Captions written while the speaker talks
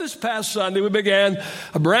This past Sunday, we began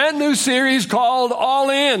a brand new series called All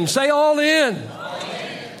In. Say All In. All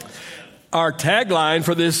in. Our tagline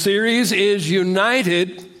for this series is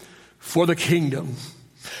United for the Kingdom.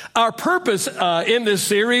 Our purpose in this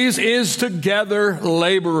series is to gather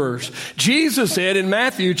laborers. Jesus said in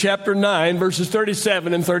Matthew chapter 9, verses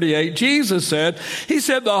 37 and 38, Jesus said, He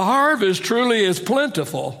said, the harvest truly is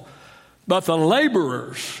plentiful, but the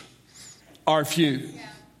laborers are few.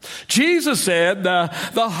 Jesus said the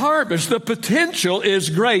harvest, the potential is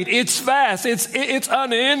great. It's vast. It's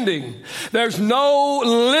unending. There's no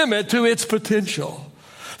limit to its potential.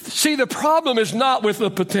 See, the problem is not with the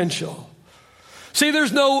potential. See,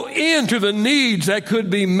 there's no end to the needs that could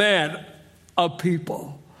be met of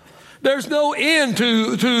people. There's no end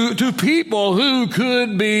to people who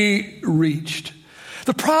could be reached.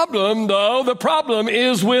 The problem, though,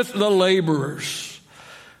 is with the laborers.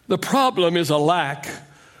 The problem is a lack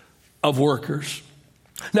of workers.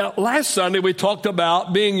 Now, last Sunday we talked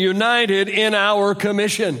about being united in our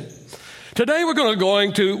commission. Today we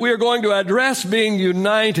are going to address being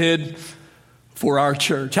united for our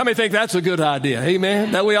church. How many think that's a good idea?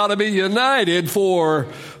 Amen. That we ought to be united for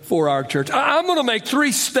our church. I'm going to make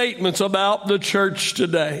three statements about the church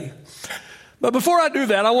today. But before I do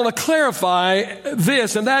that, I want to clarify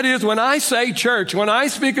this, and that is when I say church, when I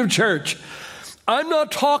speak of church, I'm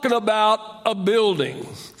not talking about a building.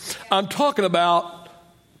 I'm talking about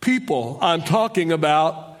people. I'm talking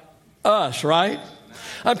about us, right?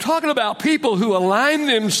 I'm talking about people who align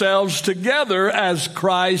themselves together as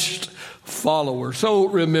Christ followers. So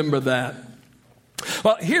remember that.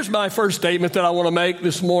 Well, here's my first statement that I want to make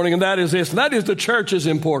this morning, and that is this. That is the church is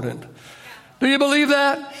important. Do you believe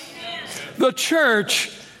that? The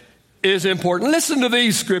church is important. Listen to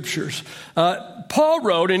these scriptures. Paul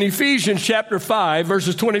wrote in Ephesians chapter 5,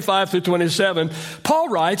 verses 25 through 27. Paul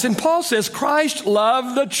writes, and Paul says, Christ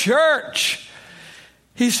loved the church.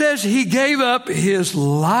 He says he gave up his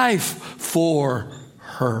life for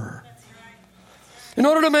her in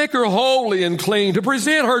order to make her holy and clean, to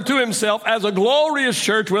present her to himself as a glorious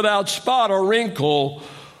church without spot or wrinkle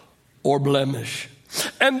or blemish.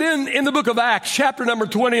 And then in the book of Acts, chapter number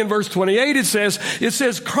 20 and verse 28, it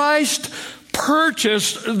says, Christ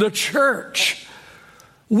purchased the church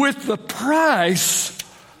with the price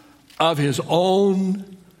of his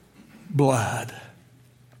own blood.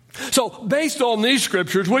 So based on these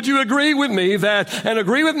scriptures, would you agree with me and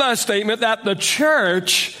agree with my statement that the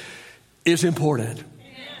church is important?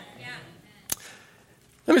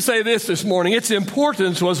 Let me say this morning. Its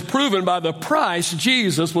importance was proven by the price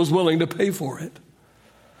Jesus was willing to pay for it.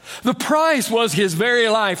 The price was his very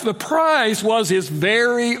life. The price was his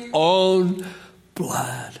very own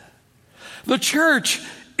blood. The church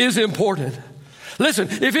is important. Listen,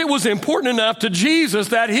 if it was important enough to Jesus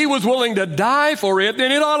that he was willing to die for it,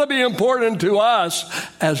 then it ought to be important to us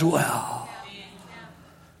as well.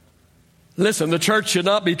 Listen, the church should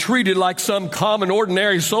not be treated like some common,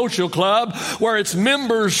 ordinary social club where its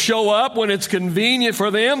members show up when it's convenient for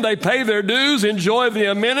them. They pay their dues, enjoy the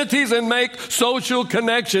amenities, and make social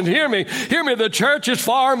connections. Hear me. The church is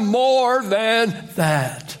far more than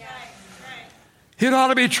that. It ought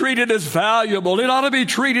to be treated as valuable. It ought to be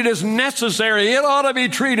treated as necessary. It ought to be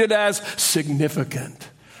treated as significant.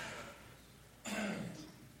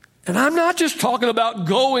 And I'm not just talking about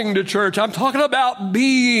going to church. I'm talking about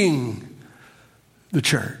being the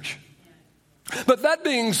church. But that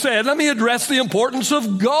being said, let me address the importance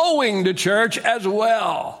of going to church as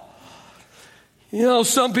well. You know,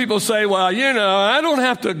 some people say, well, I don't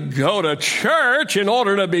have to go to church in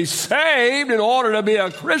order to be saved, in order to be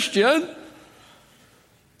a Christian.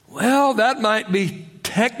 Well, that might be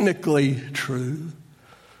technically true.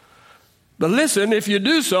 But listen, if you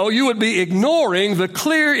do so, you would be ignoring the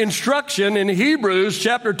clear instruction in Hebrews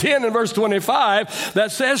chapter 10 and verse 25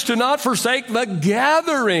 that says to not forsake the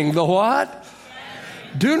gathering. The what?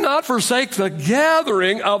 Do not forsake the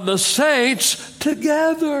gathering of the saints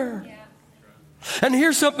together. And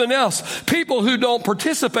here's something else. People who don't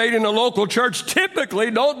participate in a local church typically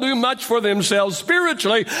don't do much for themselves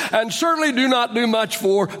spiritually and certainly do not do much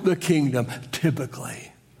for the kingdom, typically.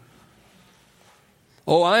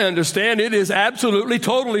 Oh, I understand it is absolutely,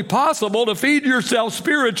 totally possible to feed yourself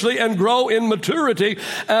spiritually and grow in maturity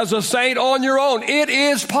as a saint on your own. It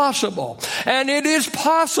is possible. And it is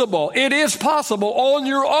possible on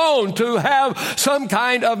your own to have some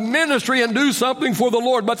kind of ministry and do something for the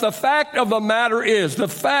Lord. But the fact of the matter is,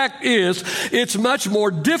 it's much more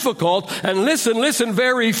difficult. And listen,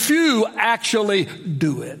 very few actually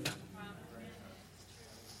do it.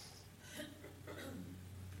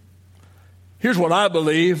 Here's what I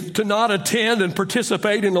believe. To not attend and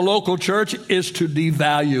participate in the local church is to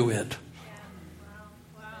devalue it.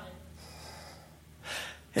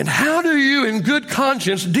 And how do you, in good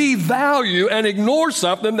conscience, devalue and ignore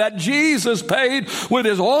something that Jesus paid with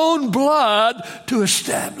his own blood to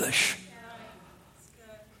establish?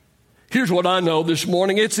 Here's what I know this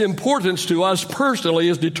morning. Its importance to us personally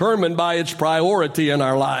is determined by its priority in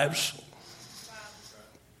our lives.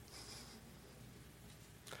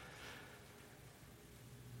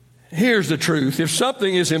 Here's the truth. If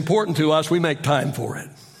something is important to us, we make time for it.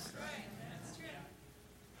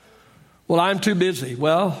 Well, I'm too busy.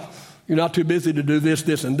 Well, you're not too busy to do this,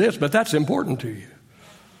 this, and this, but that's important to you.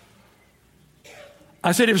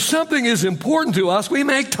 I said, if something is important to us, we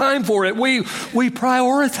make time for it. We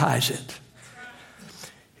prioritize it.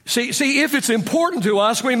 See, if it's important to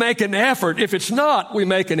us, we make an effort. If it's not, we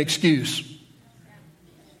make an excuse.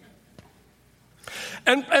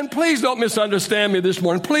 And please don't misunderstand me this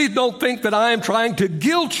morning. Please don't think that I am trying to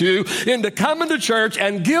guilt you into coming to church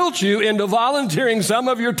and guilt you into volunteering some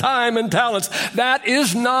of your time and talents. That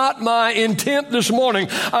is not my intent this morning.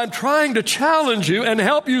 I'm trying to challenge you and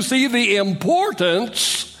help you see the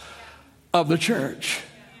importance of the church.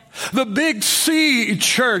 The big C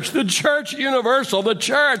church, the church universal, the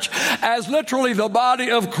church as literally the body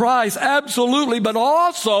of Christ, absolutely, but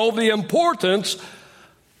also the importance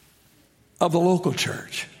of the local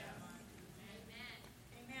church.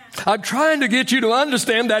 I'm trying to get you to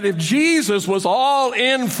understand that if Jesus was all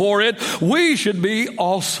in for it, we should be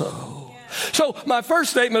also. So my first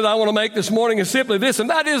statement I want to make this morning is simply this, and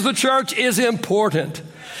that is the church is important.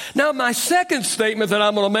 Now, my second statement that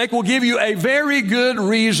I'm going to make will give you a very good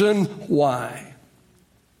reason why.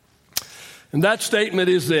 And that statement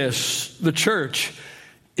is this: the church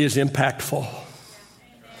is impactful.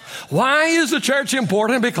 Why is the church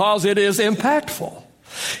important? Because it is impactful.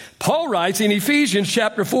 Paul writes in Ephesians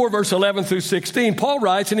chapter 4, verse 11 through 16, Paul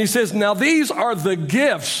writes and he says, now these are the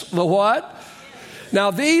gifts. The what?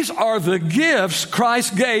 Now these are the gifts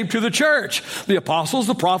Christ gave to the church. The apostles,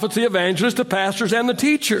 the prophets, the evangelists, the pastors, and the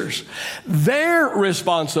teachers. Their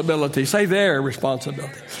responsibility, say their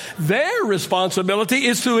responsibility. Their responsibility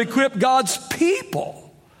is to equip God's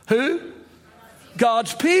people. Who?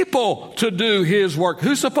 God's people to do his work.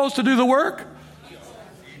 Who's supposed to do the work?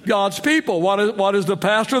 God's people. What is the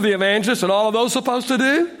pastor, the evangelist, and all of those supposed to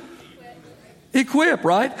do? Equip,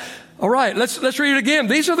 right? All right, let's read it again.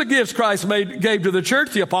 These are the gifts Christ gave to the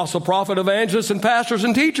church, the apostle, prophet, evangelists, and pastors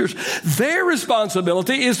and teachers. Their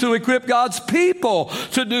responsibility is to equip God's people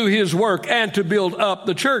to do his work and to build up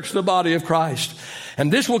the church, the body of Christ.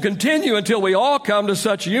 And this will continue until we all come to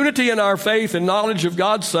such unity in our faith and knowledge of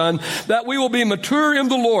God's Son that we will be mature in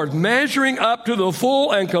the Lord, measuring up to the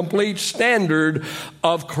full and complete standard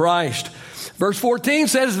of Christ. Verse 14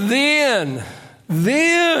 says, Then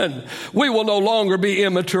we will no longer be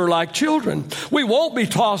immature like children. We won't be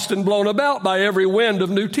tossed and blown about by every wind of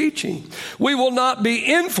new teaching. We will not be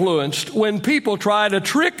influenced when people try to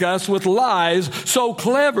trick us with lies so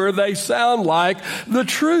clever they sound like the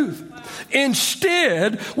truth.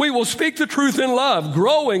 Instead, we will speak the truth in love,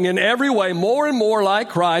 growing in every way more and more like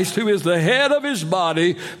Christ, who is the head of his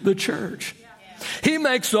body, the church. He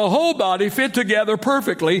makes the whole body fit together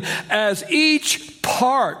perfectly as each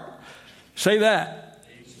part, say that,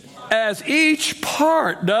 as each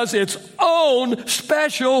part does its own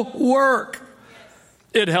special work.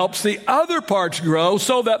 It helps the other parts grow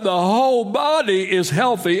so that the whole body is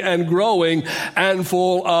healthy and growing and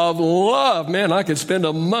full of love. Man, I could spend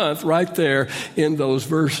a month right there in those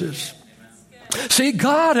verses. See,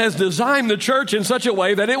 God has designed the church in such a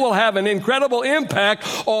way that it will have an incredible impact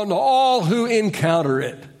on all who encounter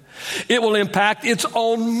it. It will impact its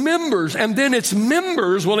own members, and then its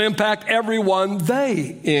members will impact everyone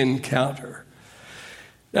they encounter.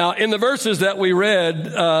 Now, in the verses that we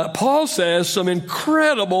read, Paul says some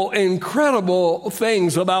incredible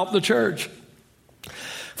things about the church.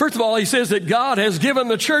 First of all, he says that God has given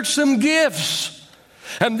the church some gifts.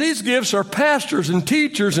 And these gifts are pastors and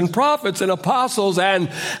teachers and prophets and apostles and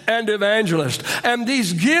evangelists. And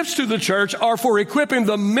these gifts to the church are for equipping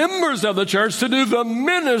the members of the church to do the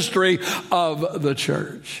ministry of the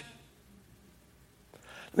church.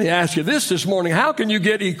 Let me ask you this morning. How can you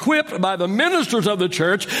get equipped by the ministers of the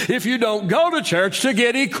church if you don't go to church to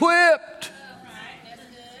get equipped?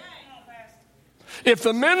 If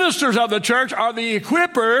the ministers of the church are the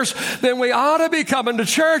equippers, then we ought to be coming to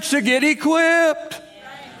church to get equipped.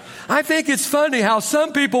 I think it's funny how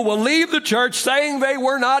some people will leave the church saying they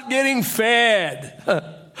were not getting fed.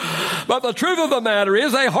 But the truth of the matter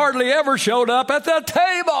is they hardly ever showed up at the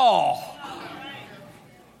table.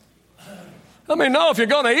 I mean, no, if you're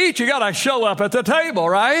going to eat, you got to show up at the table,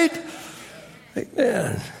 right?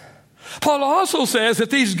 Amen. Paul also says that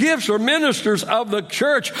these gifts or ministers of the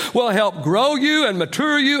church will help grow you and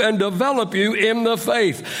mature you and develop you in the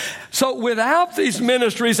faith. So without these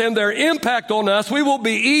ministries and their impact on us, we will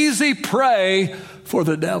be easy prey for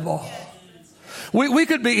the devil. We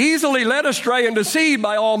could be easily led astray and deceived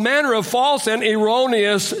by all manner of false and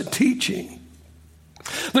erroneous teaching.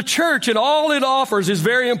 The church and all it offers is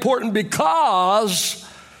very important because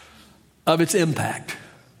of its impact.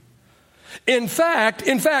 In fact,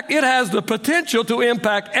 it has the potential to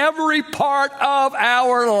impact every part of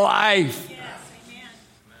our life. Yes, amen.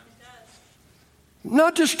 It does.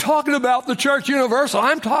 Not just talking about the church universal.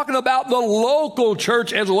 I'm talking about the local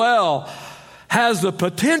church as well. Has the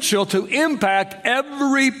potential to impact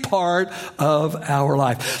every part of our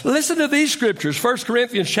life. Listen to these scriptures. 1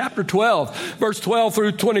 Corinthians chapter 12, verse 12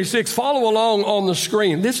 through 26. Follow along on the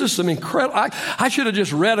screen. This is some incredible. I should have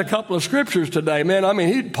just read a couple of scriptures today, man. I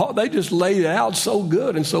mean, they just laid it out so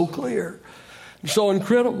good and so clear. So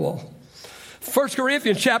incredible. 1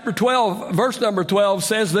 Corinthians chapter 12, verse number 12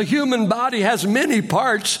 says, the human body has many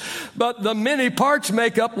parts, but the many parts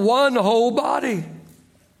make up one whole body.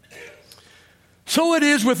 So it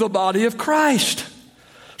is with the body of Christ.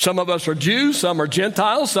 Some of us are Jews, some are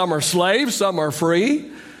Gentiles, some are slaves, some are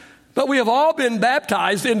free. But we have all been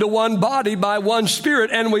baptized into one body by one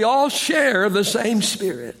Spirit, and we all share the same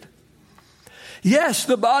Spirit. Yes,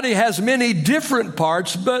 the body has many different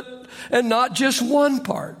parts, and not just one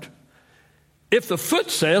part. If the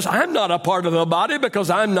foot says, I'm not a part of the body because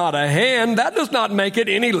I'm not a hand, that does not make it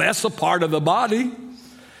any less a part of the body.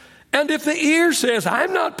 And if the ear says,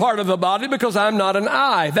 I'm not part of the body because I'm not an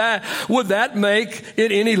eye, would that make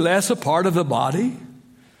it any less a part of the body?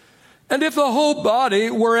 And if the whole body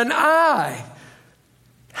were an eye,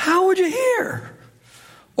 how would you hear?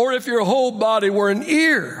 Or if your whole body were an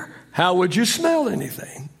ear, how would you smell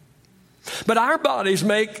anything? But our bodies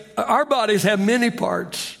have many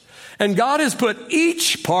parts. And God has put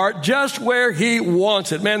each part just where He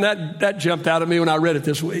wants it. Man, that jumped out at me when I read it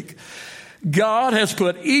this week. God has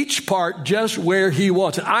put each part just where He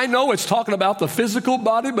wants it. I know it's talking about the physical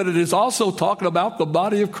body, but it is also talking about the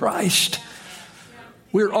body of Christ.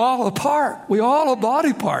 We're all a part. We're all a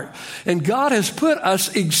body part. And God has put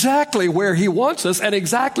us exactly where He wants us and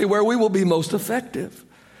exactly where we will be most effective.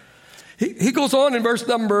 He goes on in verse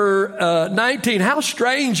number 19, how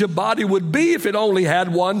strange a body would be if it only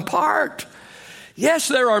had one part. Yes,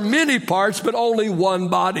 there are many parts, but only one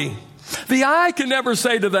body. The eye can never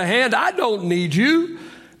say to the hand, I don't need you.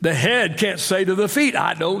 The head can't say to the feet,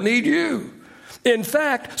 I don't need you. In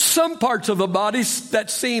fact, some parts of the body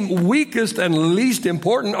that seem weakest and least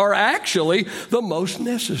important are actually the most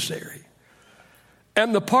necessary.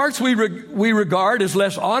 And the parts we regard as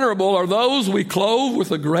less honorable are those we clothe with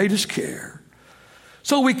the greatest care.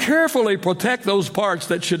 So we carefully protect those parts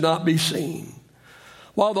that should not be seen,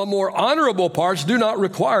 while the more honorable parts do not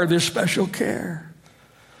require this special care.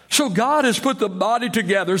 So God has put the body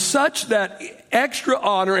together such that extra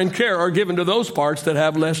honor and care are given to those parts that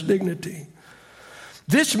have less dignity.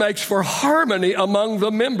 This makes for harmony among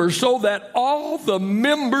the members so that all the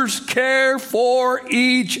members care for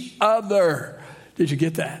each other. Did you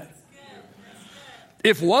get that?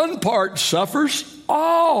 If one part suffers,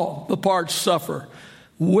 all the parts suffer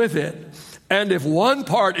with it. And if one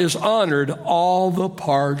part is honored, all the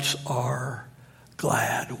parts are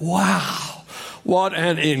glad. Wow. What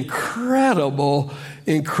an incredible,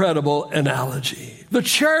 incredible analogy. The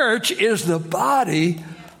church is the body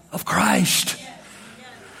of Christ.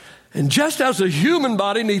 And just as the human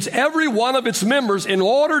body needs every one of its members in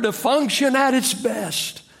order to function at its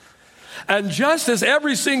best, and just as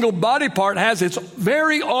every single body part has its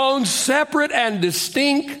very own separate and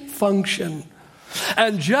distinct function,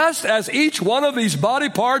 and just as each one of these body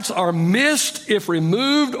parts are missed if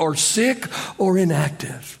removed or sick or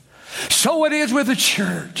inactive, so it is with the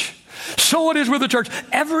church. So it is with the church.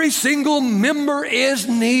 Every single member is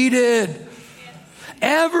needed.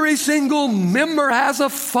 Every single member has a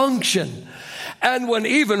function. And when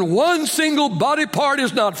even one single body part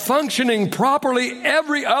is not functioning properly,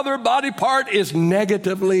 every other body part is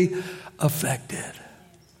negatively affected.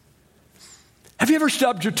 Have you ever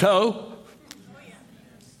stubbed your toe?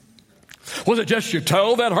 Was it just your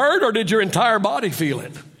toe that hurt, or did your entire body feel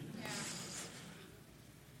it?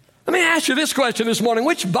 Let me ask you this question this morning.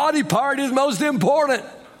 Which body part is most important?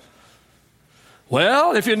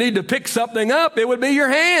 Well, if you need to pick something up, it would be your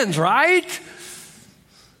hands, right?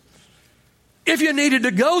 If you needed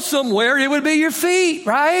to go somewhere, it would be your feet,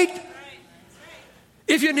 right?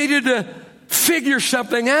 If you needed to figure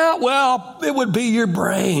something out, well, it would be your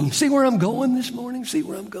brain. See where I'm going this morning? See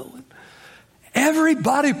where I'm going? Every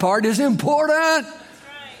body part is important.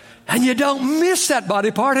 And you don't miss that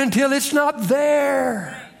body part until it's not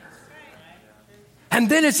there. And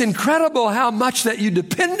then it's incredible how much that you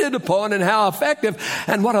depended upon and how effective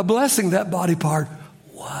and what a blessing that body part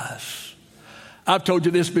was. I've told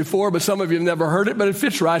you this before, but some of you have never heard it, but it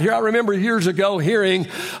fits right here. I remember years ago hearing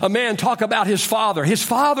a man talk about his father. His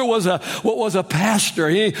father was a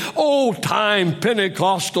pastor, old-time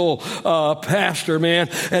Pentecostal pastor, man.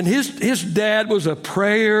 And his dad was a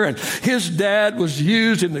prayer, and his dad was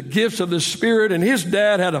used in the gifts of the Spirit, and his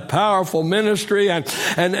dad had a powerful ministry.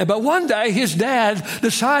 But one day his dad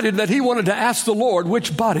decided that he wanted to ask the Lord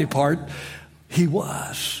which body part he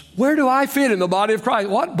was. Where do I fit in the body of Christ?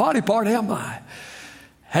 What body part am I?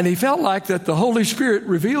 And he felt like that the Holy Spirit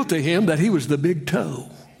revealed to him that he was the big toe.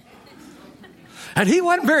 And he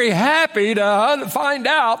wasn't very happy to find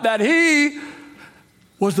out that he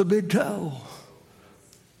was the big toe.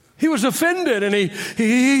 He was offended, and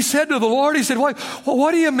he said to the Lord, he said, well,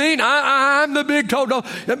 what do you mean? I'm the big toe. No,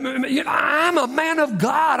 I'm a man of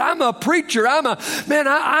God. I'm a preacher.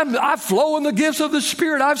 I flow in the gifts of the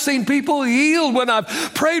Spirit. I've seen people healed when I've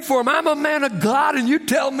prayed for them. I'm a man of God, and you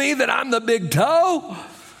tell me that I'm the big toe?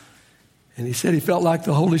 And he said he felt like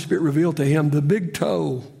the Holy Spirit revealed to him the big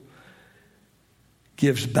toe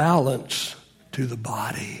gives balance to the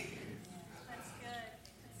body.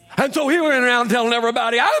 And so he went around telling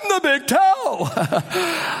everybody, I'm the big toe.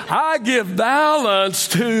 I give balance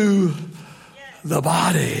to the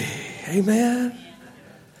body. Amen.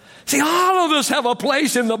 See, all of us have a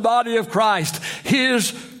place in the body of Christ,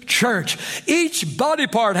 His church. Each body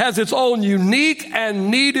part has its own unique and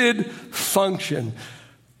needed function.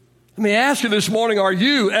 Let me ask you this morning, are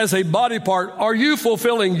you, as a body part, are you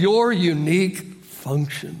fulfilling your unique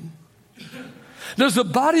function? Does the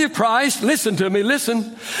body of Christ, listen to me,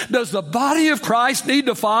 listen. Does the body of Christ need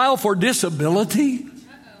to file for disability?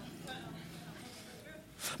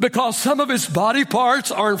 Because some of its body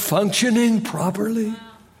parts aren't functioning properly?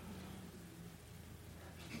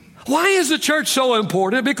 Why is the church so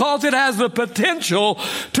important? Because it has the potential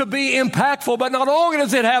to be impactful. But not only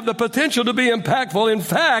does it have the potential to be impactful, in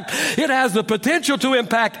fact, it has the potential to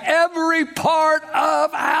impact every part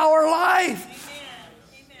of our life.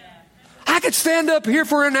 I could stand up here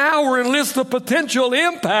for an hour and list the potential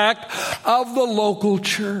impact of the local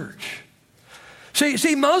church.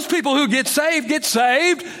 See, most people who get saved in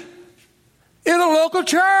a local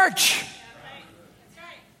church.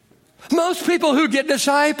 Most people who get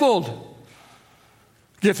discipled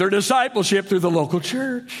get their discipleship through the local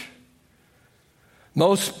church.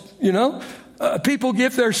 Most, people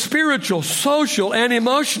get their spiritual, social, and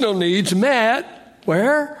emotional needs met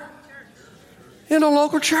where? In a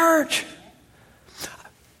local church.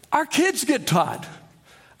 Our kids get taught.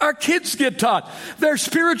 Their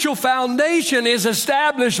spiritual foundation is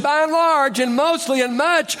established by and large and mostly and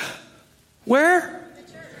much where?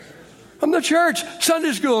 From the church.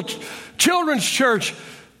 Sunday school, children's church,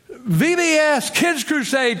 VBS, Kids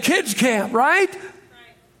Crusade, Kids Camp, right?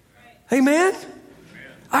 Amen?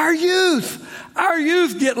 Our youth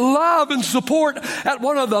get love and support at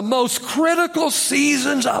one of the most critical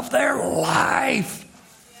seasons of their life.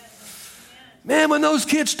 Man, when those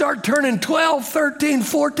kids start turning 12, 13,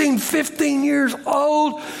 14, 15 years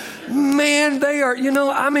old, man, they are,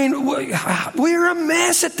 we're a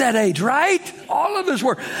mess at that age, right? All of us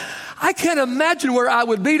were. I can't imagine where I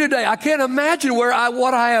would be today. I can't imagine what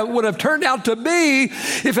I would have turned out to be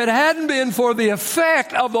if it hadn't been for the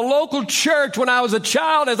effect of the local church when I was a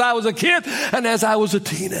child, as I was a kid, and as I was a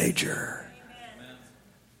teenager.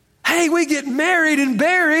 Amen. Hey, we get married and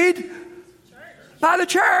buried by the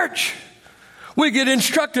church. We get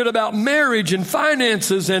instructed about marriage and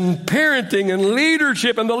finances and parenting and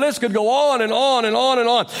leadership, and the list could go on and on and on and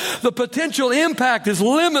on. The potential impact is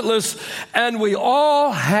limitless, and we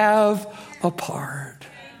all have a part.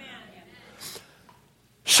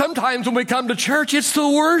 Sometimes when we come to church, it's the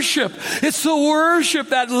worship. It's the worship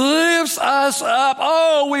that lifts us up.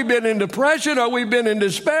 Oh, we've been in depression, or we've been in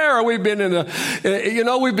despair, or we've been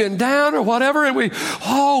we've been down or whatever. And we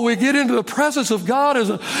get into the presence of God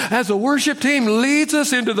as a worship team leads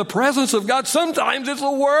us into the presence of God. Sometimes it's the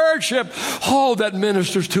worship, that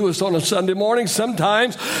ministers to us on a Sunday morning.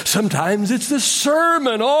 Sometimes it's the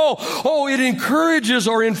sermon. It encourages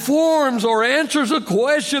or informs or answers a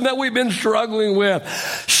question that we've been struggling with.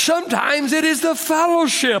 Sometimes it is the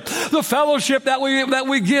fellowship that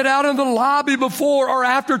we get out in the lobby before or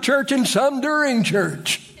after church, and some during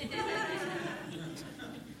church.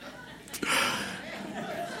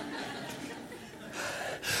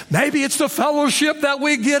 Maybe it's the fellowship that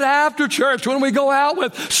we get after church when we go out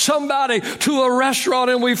with somebody to a restaurant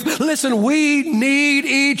and listen, we need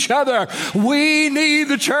each other. We need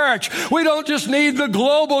the church. We don't just need the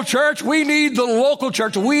global church. We need the local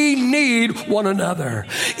church. We need one another.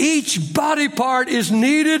 Each body part is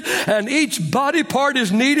needed, and each body part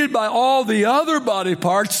is needed by all the other body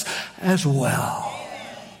parts as well.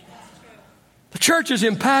 The church is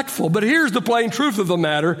impactful, but here's the plain truth of the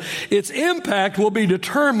matter. Its impact will be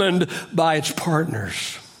determined by its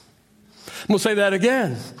partners. I'm going to say that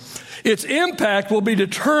again. Its impact will be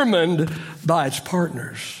determined by its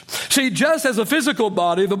partners. See, just as a physical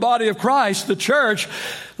body, the body of Christ, the church,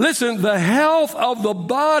 listen, the health of the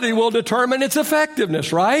body will determine its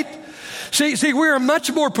effectiveness, right? See, we are much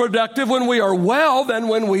more productive when we are well than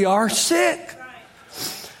when we are sick.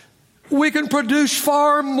 We can produce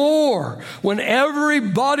far more when every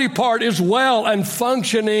body part is well and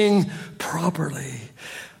functioning properly.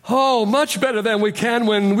 Oh, much better than we can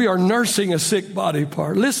when we are nursing a sick body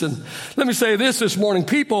part. Listen, let me say this morning.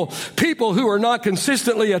 People who are not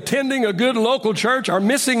consistently attending a good local church are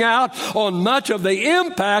missing out on much of the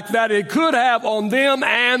impact that it could have on them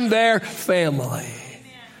and their family.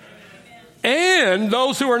 And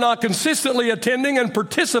those who are not consistently attending and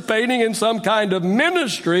participating in some kind of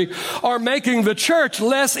ministry are making the church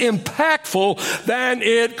less impactful than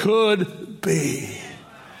it could be.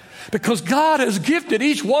 Because God has gifted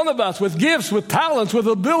each one of us with gifts, with talents, with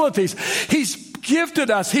abilities. He's gifted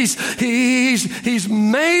us. He's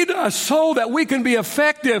made us so that we can be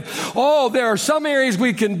effective. Oh, there are some areas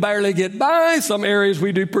we can barely get by, some areas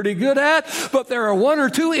we do pretty good at, but there are one or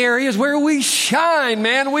two areas where we shine,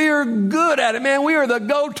 man. We are good at it, man. We are the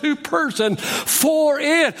go-to person for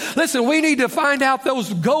it. Listen, we need to find out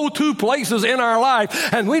those go-to places in our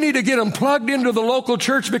life, and we need to get them plugged into the local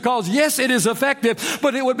church because, yes, it is effective,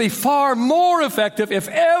 but it would be far more effective if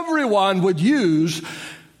everyone would use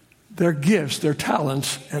their gifts, their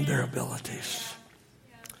talents, and their abilities.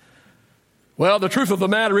 Well, the truth of the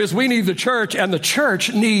matter is we need the church, and the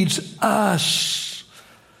church needs us.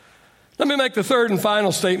 Let me make the third and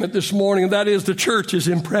final statement this morning, and that is the church is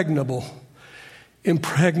impregnable.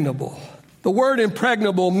 Impregnable. The word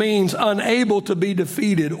impregnable means unable to be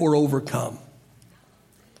defeated or overcome.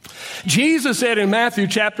 Jesus said in Matthew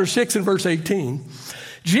chapter 6 and verse 18,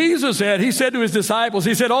 he said to his disciples,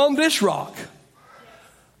 he said, on this rock,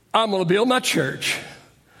 I'm going to build my church.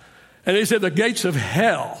 And he said, the gates of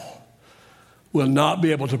hell will not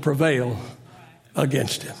be able to prevail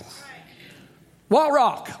against him. What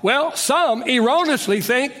rock? Well, some erroneously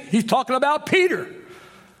think he's talking about Peter.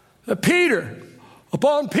 Peter,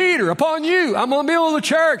 upon you, I'm going to build the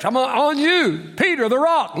church. On you, Peter, the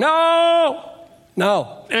rock. No.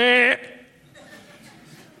 No.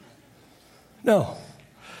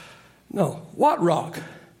 What rock?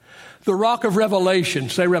 The rock of revelation.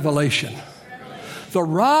 Say revelation. The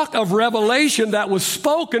rock of revelation that was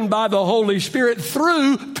spoken by the Holy Spirit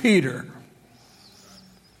through Peter.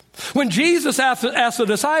 When Jesus asked the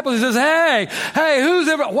disciples, he says, hey,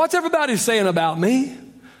 what's everybody saying about me?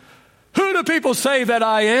 Who do people say that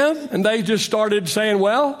I am? And they just started saying,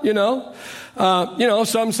 some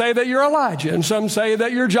say that you're Elijah, and some say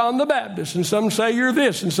that you're John the Baptist, and some say you're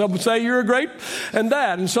this, and some say you're a great and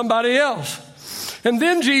that, and somebody else. And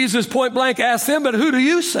then Jesus point blank asked them, but who do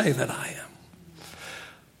you say that I am?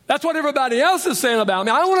 That's what everybody else is saying about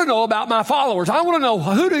me. I want to know about my followers. I want to know,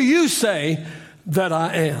 who do you say that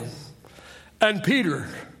I am? And Peter,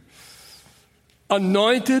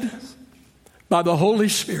 anointed by the Holy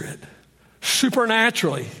Spirit,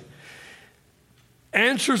 supernaturally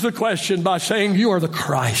answers the question by saying, you are the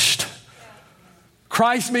Christ.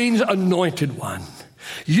 Christ means anointed one.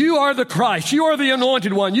 You are the Christ. You are the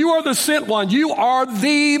anointed one. You are the sent one. You are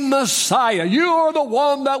the Messiah. You are the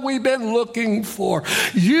one that we've been looking for.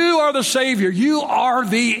 You are the Savior. You are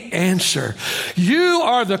the answer. You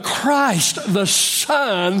are the Christ, the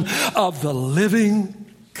Son of the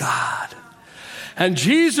living God. And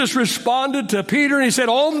Jesus responded to Peter and he said,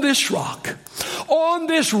 on this rock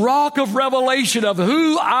of revelation of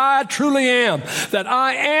who I truly am, that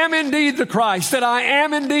I am indeed the Christ, that I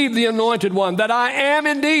am indeed the anointed one, that I am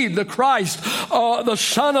indeed the Christ, the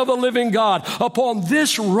Son of the living God. Upon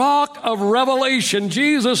this rock of revelation,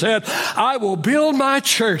 Jesus said, I will build my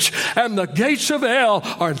church, and the gates of hell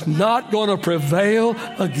are not going to prevail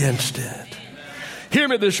against it. Hear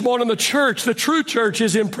me this morning. The church, the true church,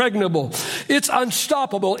 is impregnable. It's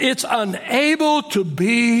unstoppable. It's unable to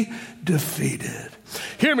be defeated.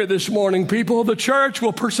 Hear me this morning, people. The church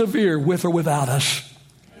will persevere with or without us.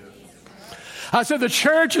 I said the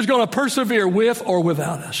church is going to persevere with or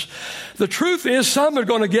without us. The truth is, some are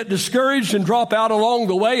going to get discouraged and drop out along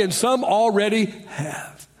the way, and some already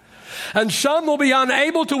have. And some will be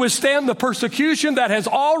unable to withstand the persecution that has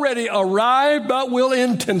already arrived but will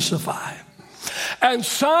intensify. And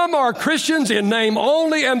some are Christians in name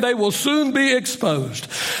only, and they will soon be exposed.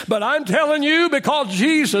 But I'm telling you, because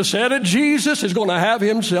Jesus said it, Jesus is going to have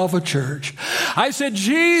himself a church. I said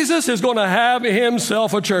Jesus is going to have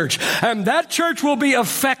himself a church. And that church will be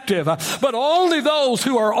effective. But only those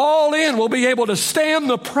who are all in will be able to stand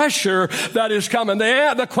the pressure that is coming.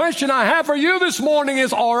 The question I have for you this morning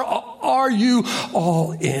is, are you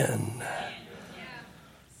all in?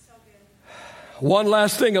 One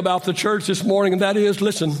last thing about the church this morning, and that is,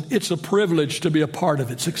 listen, it's a privilege to be a part of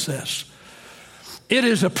its success. It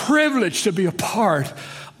is a privilege to be a part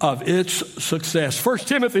of its success. 1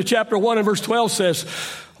 Timothy chapter 1 and verse 12 says,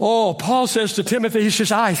 Paul says to Timothy, he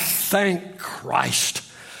says, I thank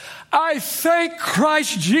Christ. I thank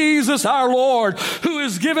Christ Jesus our Lord, who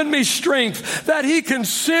has given me strength, that he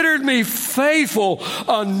considered me faithful,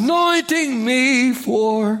 anointing me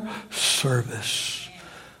for service.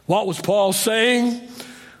 What was Paul saying?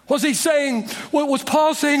 Was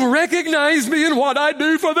Paul saying, recognize me in what I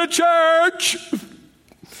do for the church?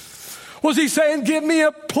 Was he saying, give me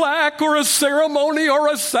a plaque or a ceremony or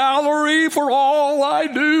a salary for all I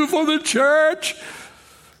do for the church?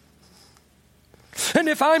 And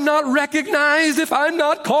if I'm not recognized, if I'm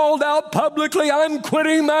not called out publicly, I'm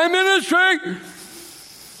quitting my ministry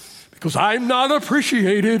because I'm not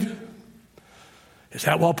appreciated. Is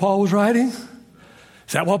that what Paul was writing?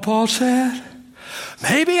 Is that what Paul said?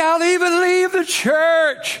 Maybe I'll even leave the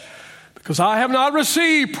church because I have not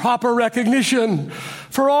received proper recognition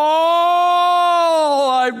for all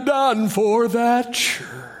I've done for that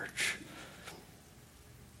church.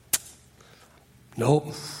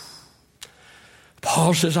 Nope.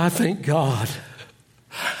 Paul says, I thank God.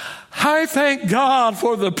 I thank God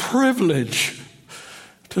for the privilege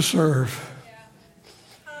to serve.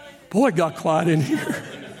 Boy, it got quiet in here.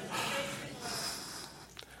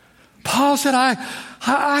 Paul said,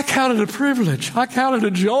 I count it a privilege. I count it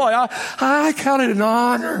a joy. I count it an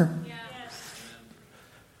honor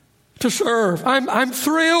to serve. I'm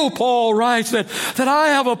thrilled, Paul writes, that I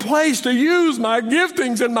have a place to use my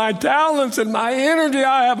giftings and my talents and my energy.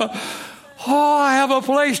 I have a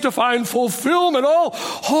place to find fulfillment.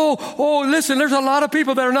 Listen, there's a lot of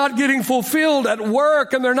people that are not getting fulfilled at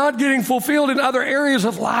work, and they're not getting fulfilled in other areas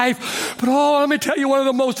of life. But let me tell you, one of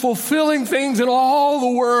the most fulfilling things in all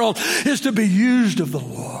the world is to be used of the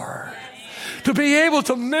Lord. To be able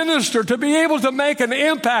to minister, to be able to make an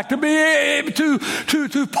impact, to be able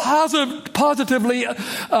to positively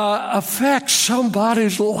affect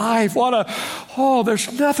somebody's life.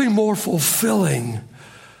 There's nothing more fulfilling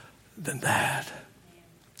than that.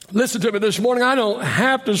 Listen to me this morning. I don't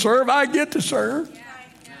have to serve. I get to serve.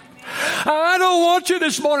 I don't want you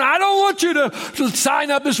this morning. I don't want you to sign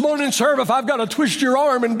up this morning and serve if I've got to twist your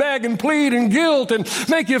arm and beg and plead and guilt and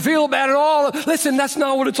make you feel bad and all. Listen, that's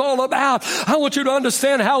not what it's all about. I want you to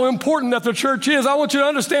understand how important that the church is. I want you to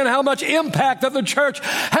understand how much impact that the church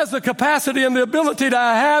has the capacity and the ability to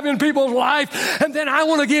have in people's life. And then I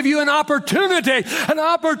want to give you an opportunity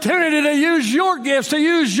to use your gifts, to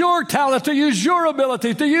use your talents, to use your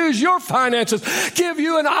ability, to use your finances. Give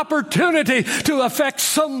you an opportunity to affect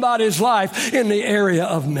somebody's life in the area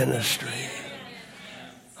of ministry.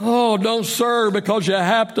 Don't serve because you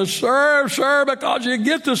have to serve. Serve because you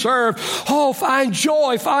get to serve. Find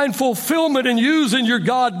joy, find fulfillment in using your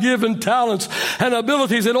God-given talents and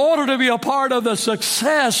abilities in order to be a part of the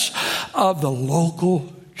success of the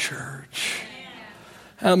local church.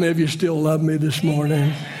 How many of you still love me this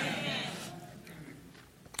morning?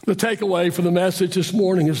 The takeaway for the message this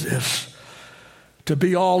morning is this: to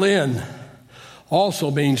be all in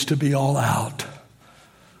also means to be all out.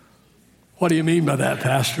 What do you mean by that,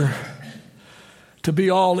 Pastor? To be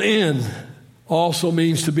all in also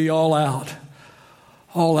means to be all out.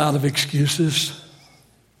 All out of excuses,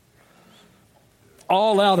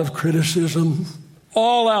 all out of criticism,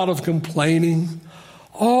 all out of complaining,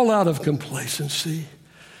 all out of complacency.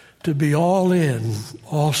 To be all in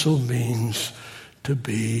also means to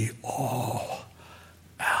be all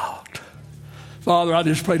out. Father, I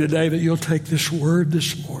just pray today that you'll take this word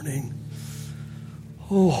this morning.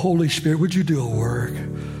 Holy Spirit, would you do a work?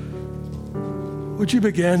 Would you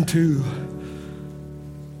begin to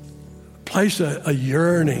place a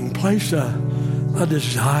yearning, place a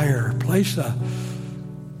desire, place an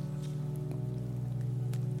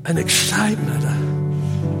excitement.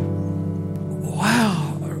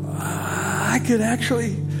 Wow,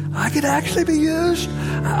 I could actually be used.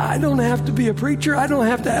 I don't have to be a preacher. I don't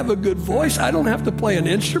have to have a good voice. I don't have to play an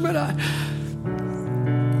instrument.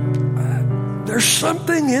 There's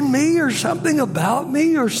something in me or something about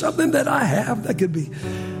me or something that I have that could be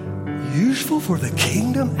useful for the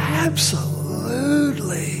kingdom.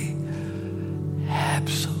 Absolutely.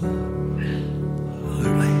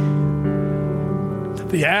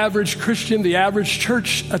 The average Christian, the average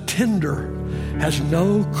church attender has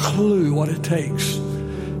no clue what it takes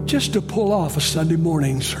just to pull off a Sunday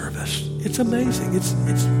morning service. It's amazing. It's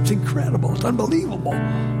incredible. It's unbelievable.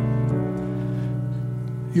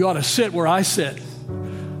 You ought to sit where I sit.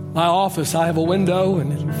 My office, I have a window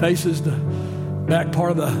and it faces the back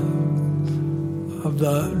part of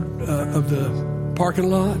the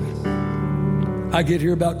parking lot. I get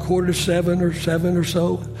here about 6:45 or 7 or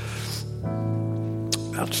so.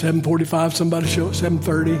 About 7:45,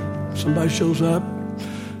 7:30, somebody shows up.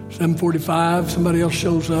 7:45, somebody else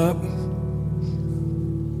shows up.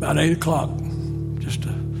 About 8 o'clock,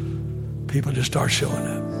 people just start showing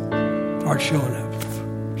up. Start showing up.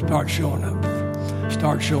 Start showing up.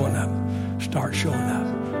 Start showing up. Start showing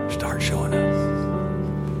up. Start showing up.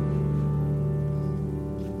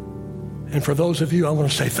 And for those of you, I want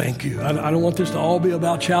to say thank you. I don't want this to all be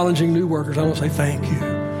about challenging new workers. I want to say thank you,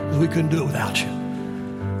 because we couldn't do it without you.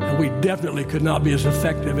 And we definitely could not be as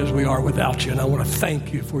effective as we are without you. And I want to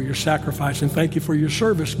thank you for your sacrifice and thank you for your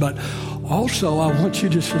service. But also, I want you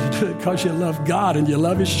just because you love God and you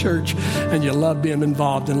love His church and you love being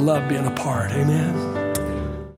involved and love being a part. Amen.